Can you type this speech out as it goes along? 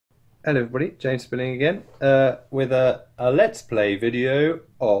Hello everybody, James Spilling again with a Let's Play video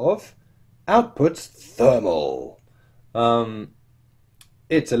of Outputs Thermal. Um,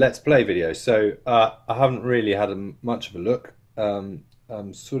 it's a Let's Play video, so I haven't really had much of a look.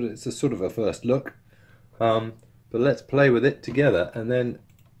 It's a sort of a first look, but let's play with it together and then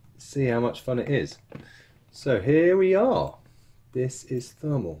see how much fun it is. So here we are. This is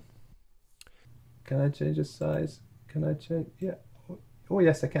Thermal. Can I change the size? Can I change? Yeah. Oh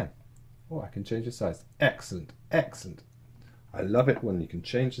yes, I can. Oh, I can change the size. Excellent, excellent. I love it when you can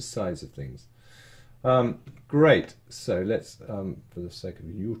change the size of things. Great. So let's, for the sake of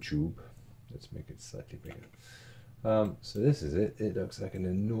YouTube, let's make it slightly bigger. So this is it. It looks like an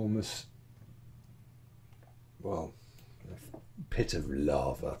enormous, well, pit of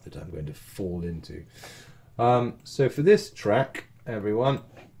lava that I'm going to fall into. So for this track, everyone,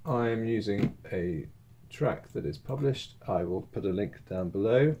 I'm using a track that is published. I will put a link down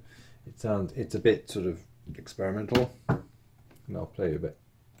below. It's a bit sort of experimental, and I'll play a bit.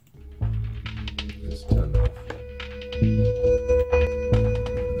 Just turn that off.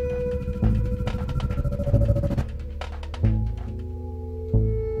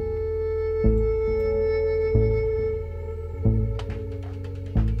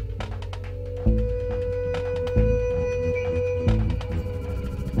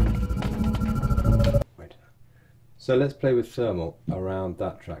 So let's play with Thermal around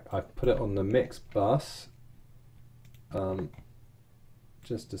that track. I've put it on the mix bus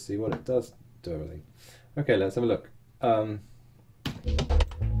just to see what it does to everything. Okay, let's have a look. So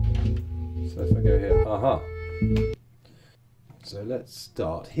if I go here, aha. So let's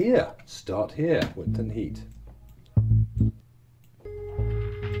start here. Start here, width and heat.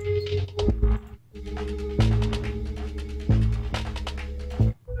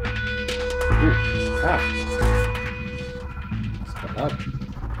 Ooh, ah. Up.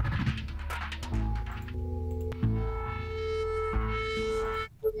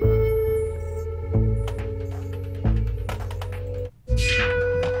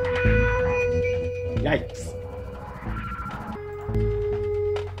 Yikes.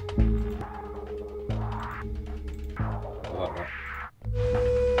 I like that.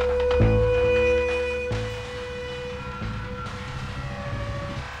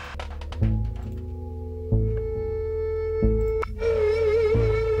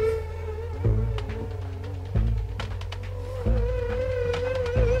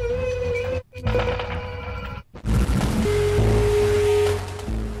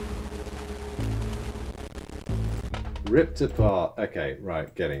 Ripped apart. Okay,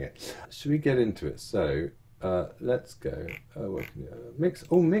 right, getting it. Should we get into it? So let's go. Mix.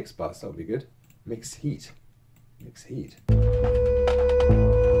 Oh, mix bus. That'll be good. Mix heat. Mix heat.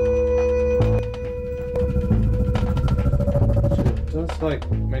 It does like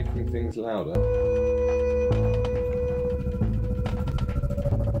making things louder.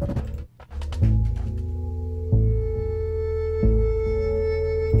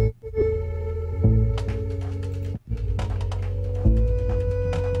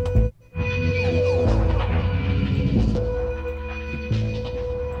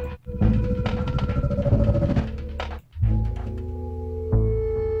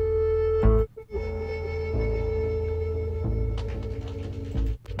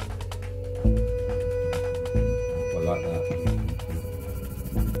 Like that,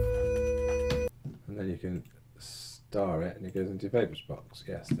 and then you can star it and it goes into your favourites box.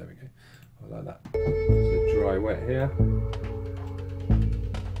 Yes, there we go. I like that. So dry wet here.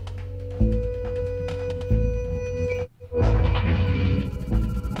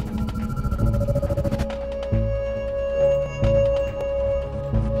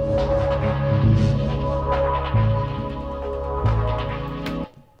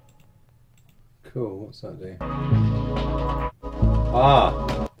 Cool, what's that do?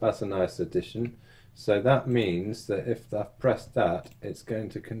 Ah, that's a nice addition. So that means that if I've pressed that, it's going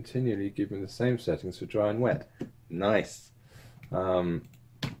to continually give me the same settings for dry and wet. Nice. As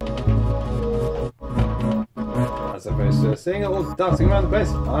opposed to seeing it all dancing around the place.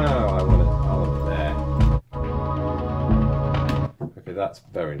 Oh, I want it there. Okay, that's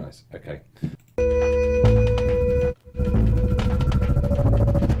very nice. Okay.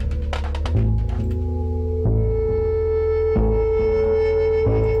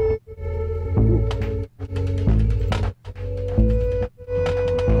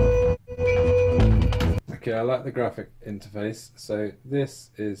 Okay, I like the graphic interface. So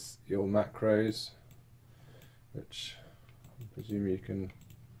this is your macros, which I presume you can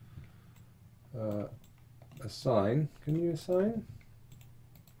assign. Can you assign?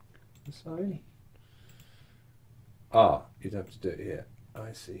 Assign? Ah, you'd have to do it here.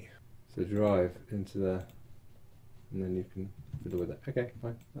 I see. So drive into there, and then you can fiddle with it. Okay,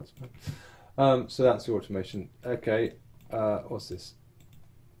 fine, that's fine. So that's the automation. Okay, what's this?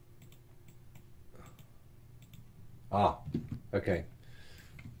 Okay.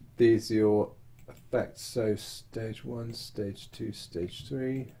 These are your effects. So stage 1, stage 2, stage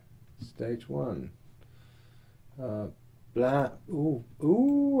 3, stage 1. Blah.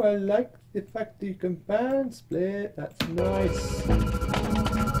 Ooh, I like the fact that you can pan split. That's nice.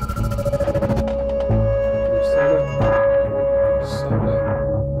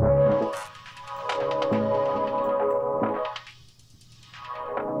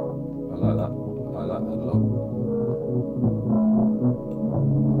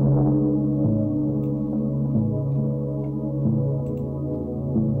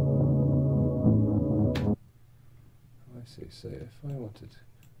 So if I wanted,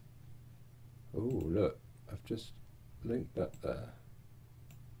 oh look, I've just linked that there.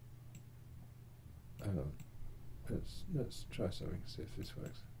 Hang on, let's try something, see if this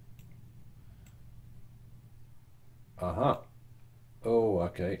works. Aha! Oh,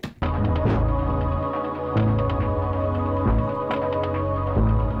 okay.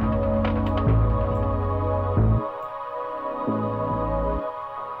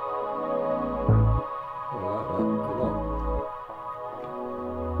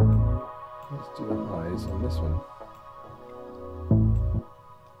 Let's do the highs on this one.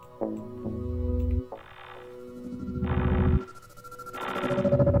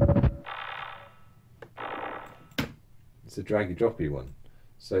 It's a draggy droppy one.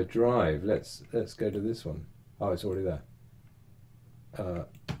 So drive, let's go to this one. Oh, it's already there. So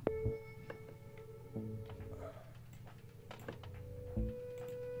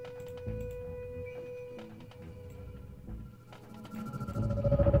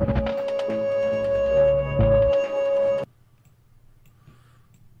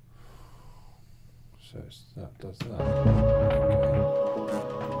that does that.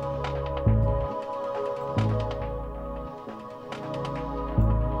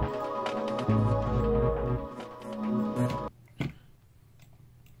 Okay.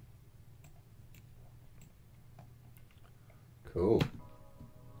 Cool.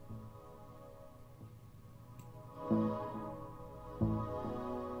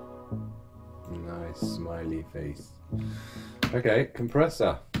 Nice smiley face. Okay,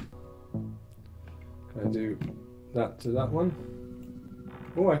 compressor. Can I do that to that one?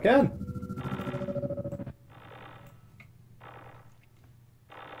 Oh, I can!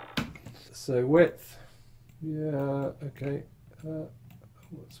 So width. Yeah, okay.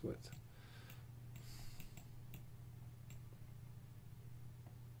 What's width?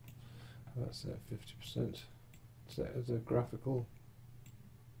 That's at 50%. Is that as a graphical?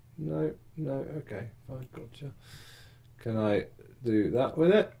 No, okay, fine, gotcha. Can I do that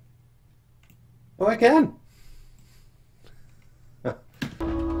with it? Oh, I can!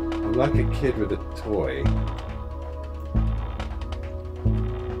 I'm like a kid with a toy.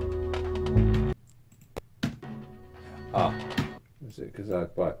 Is it because I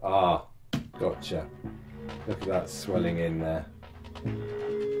buy? Gotcha. Look at that swelling in there.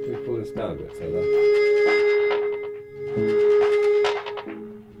 Can we pull this down a bit further?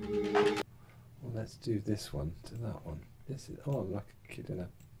 Well, let's do this one to that one. This is, I'm like a kid in a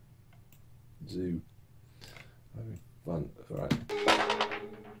zoo. Having fun. Alright.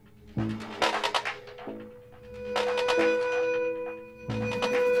 Yeah.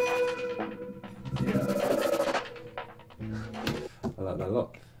 I like that a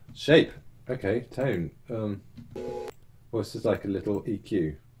lot. Shape. Okay, tone. Well, this is like a little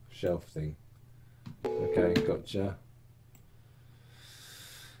EQ shelf thing. Okay, gotcha.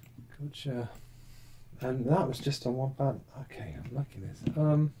 Gotcha. And that was just on one band. Okay, I'm liking this.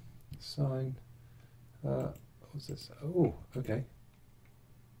 Sign. What's this? Oh, okay.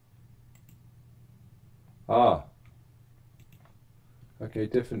 Okay,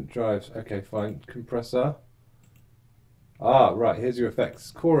 different drives. Okay, fine. Compressor. Right, here's your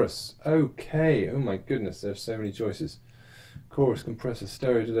effects. Chorus. Okay. Oh my goodness, there's so many choices. Chorus, compressor,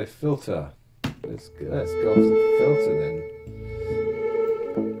 stereo, delay, filter. Let's go off the filter then.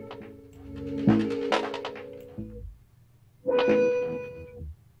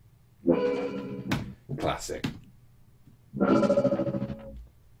 Classic.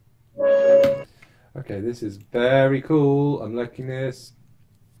 Okay, this is very cool. I'm liking this.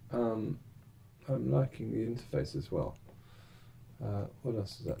 I'm liking the interface as well. What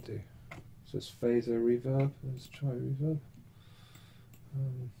else does that do? So it's phaser, reverb. Let's try reverb.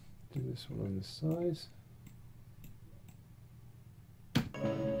 Do this one on the size.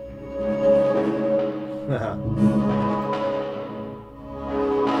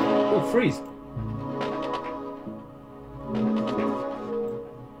 Oof. freeze. Turn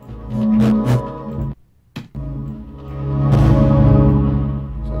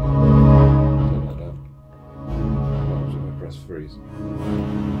that down. What happens if I press freeze?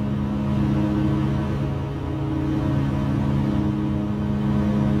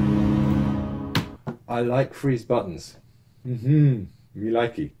 I like freeze buttons. Me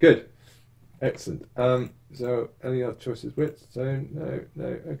likey. Good. Excellent. So any other choices? Width, zone,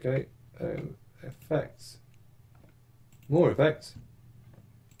 no, okay. Effects. More effects.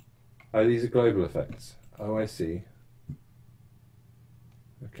 Oh, these are global effects. Oh, I see.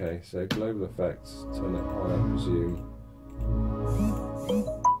 Okay, so global effects, turn it on, I presume.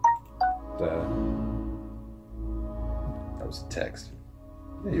 There. That was the text.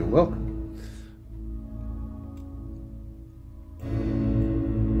 Yeah, you're welcome.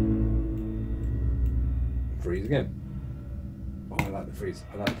 Freeze again. Oh, I like the freeze.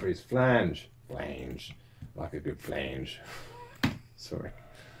 I like the freeze. Flange. Flange. Like a good flange. Sorry.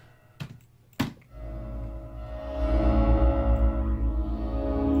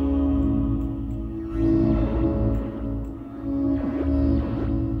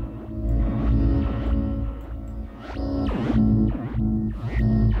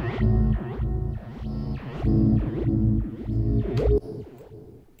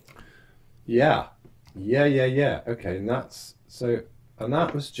 Yeah. Yeah. Okay, and that's so, and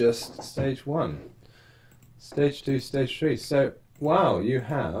that was just stage 1. Stage 2, stage 3. So, wow, you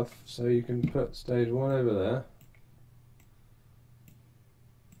have, so you can put stage 1 over there.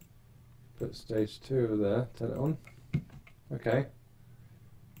 Put stage 2 over there, turn it on. Okay.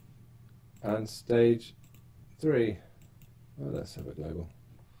 And stage 3. Oh, let's have a global.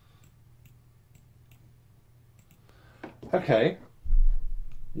 Okay.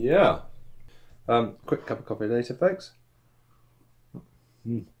 Yeah. Quick cup of coffee later, folks.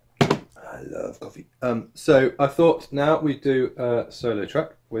 I love coffee. So I thought now we do a solo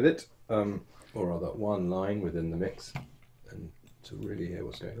track with it, or rather one line within the mix, and to really hear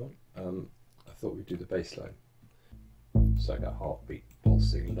what's going on, I thought we'd do the bass line. It's like a heartbeat,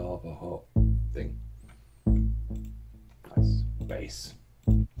 pulsing lava heart thing. Nice bass.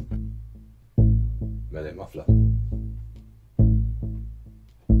 Mellow muffler.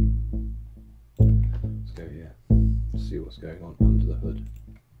 Let's go here, see what's going on under the hood.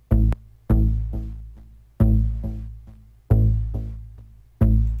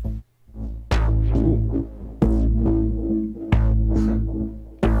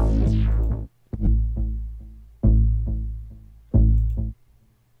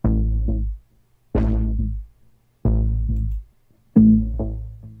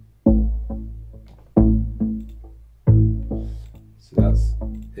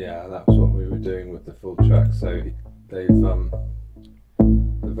 That's what we were doing with the full track. So they've the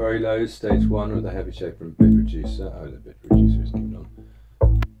very low stage 1 with the heavy shaper and bit reducer. Oh, the bit reducer is keeping on,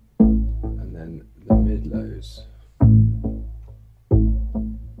 and then the mid lows.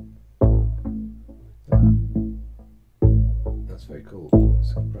 That's very cool. Is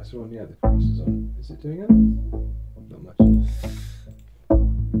the compressor on? Yeah, the compressor's on. Is it doing anything? Not much.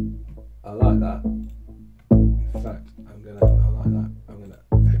 I like that. In fact, I like that. I'm gonna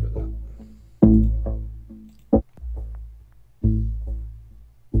favourite that.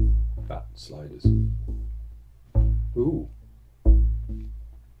 Fat sliders. Ooh.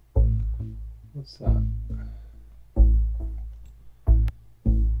 What's that?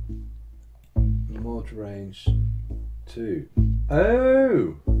 Mod range 2.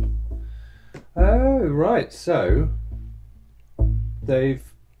 Oh! Oh, right. So they've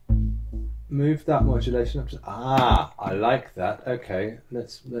move that modulation up to, I like that. Okay,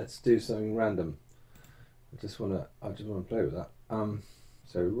 let's do something random. I just wanna play with that.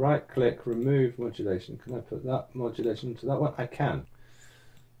 So right click, remove modulation. Can I put that modulation into that one? I can.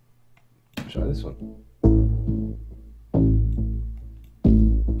 Try this one.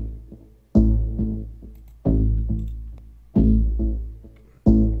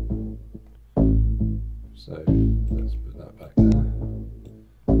 So let's put that back there.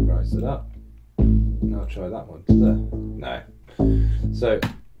 Rise it up. Now try that one to there. No. So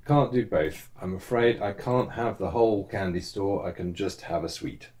can't do both. I'm afraid I can't have the whole candy store. I can just have a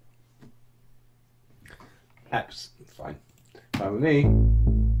sweet. That's fine. Fine with me.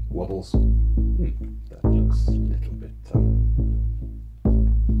 Wobbles. That looks a little bit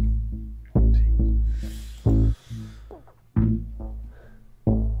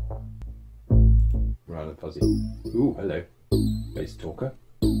round and fuzzy. Ooh, hello. Bass talker.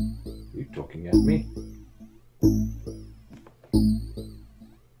 You talking at me? I'll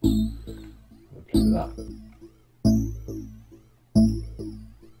play with that.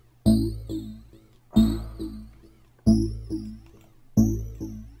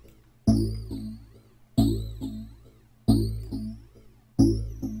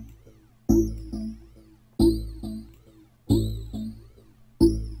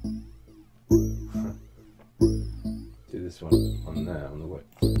 this one on there on the wood.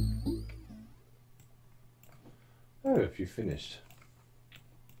 Oh, have you finished?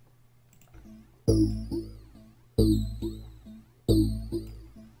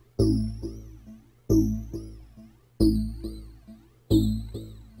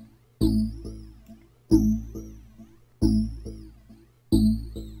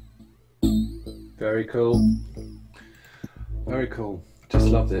 Very cool. Very cool. Just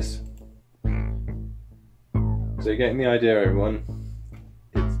love this. So you're getting the idea, everyone.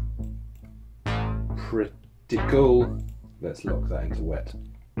 It's pretty cool. Let's lock that into wet.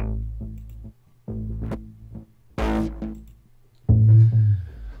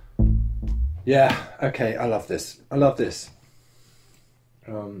 Yeah, okay, I love this. I love this.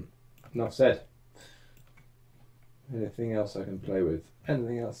 Enough said. Anything else I can play with?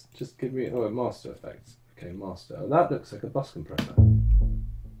 Anything else? Just give me master effects. Okay, master. Oh, that looks like a bus compressor.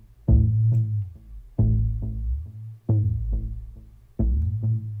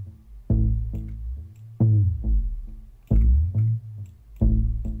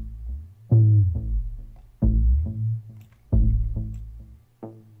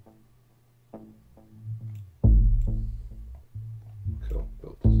 Cool,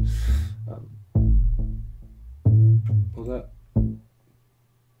 built. Well, that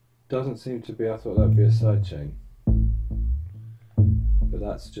doesn't seem to be. I thought that'd be a sidechain, but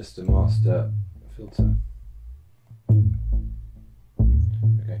that's just a master filter.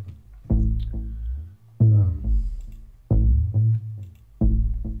 Okay.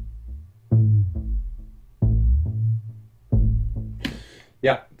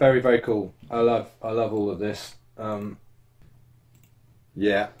 Yeah, very, very cool. I love all of this.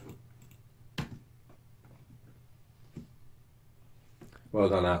 Yeah. Well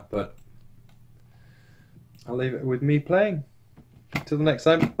done, Out, but I'll leave it with me playing. Till the next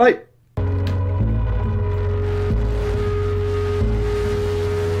time, bye!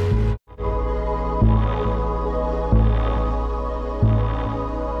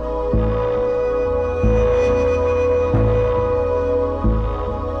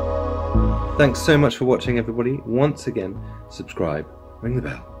 Thanks so much for watching, everybody. Once again, subscribe, ring the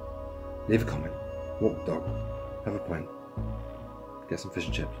bell, leave a comment, walk the dog, have a pint, get some fish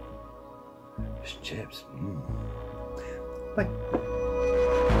and chips. Fish and chips. Bye.